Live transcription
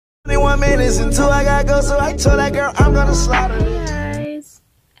21 minutes until I gotta go, so I told that girl I'm gonna slaughter. Hey guys,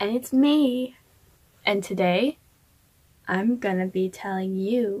 and it's me. And today, I'm gonna be telling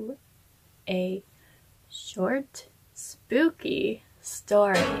you a short, spooky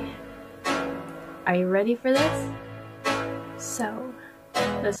story. Are you ready for this? So,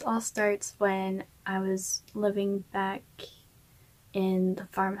 this all starts when I was living back in the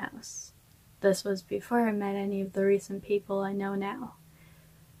farmhouse. This was before I met any of the recent people I know now.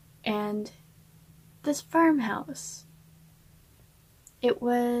 And this farmhouse, it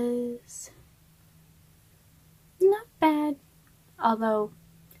was not bad, although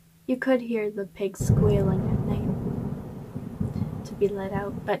you could hear the pigs squealing at night to be let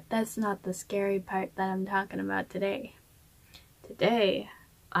out, but that's not the scary part that I'm talking about today. Today,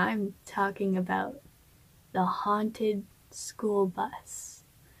 I'm talking about the haunted school bus.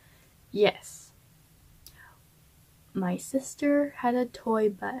 Yes. My sister had a toy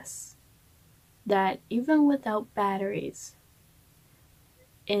bus that, even without batteries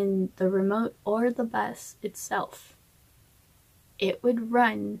in the remote or the bus itself, it would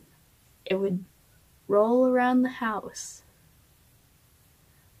run, it would roll around the house,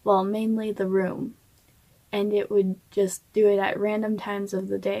 well, mainly the room, and it would just do it at random times of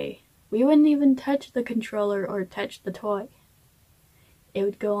the day. We wouldn't even touch the controller or touch the toy. It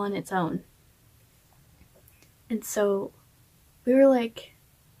would go on its own. And so we were like,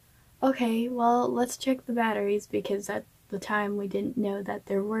 okay, well, let's check the batteries, because at the time we didn't know that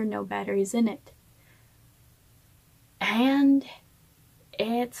there were no batteries in it. And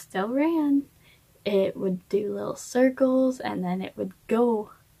it still ran. It would do little circles, and then it would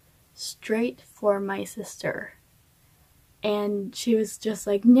go straight for my sister. And she was just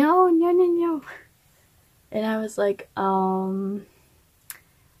like, no, no, no, no. And I was like,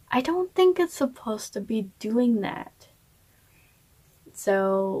 I don't think it's supposed to be doing that.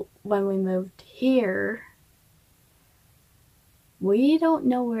 So when we moved here, we don't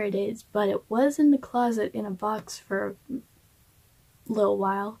know where it is, but it was in the closet in a box for a little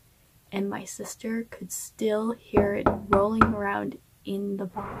while, and my sister could still hear it rolling around in the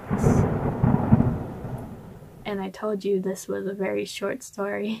box. And I told you this was a very short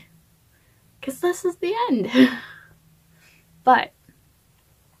story, because this is the end. But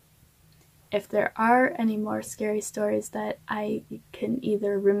if there are any more scary stories that I can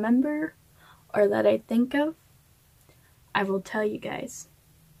either remember or that I think of, I will tell you guys.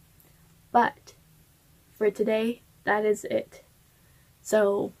 But for today, that is it.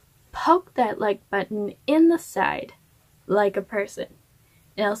 So poke that like button in the side like a person.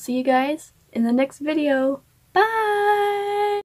 And I'll see you guys in the next video. Bye!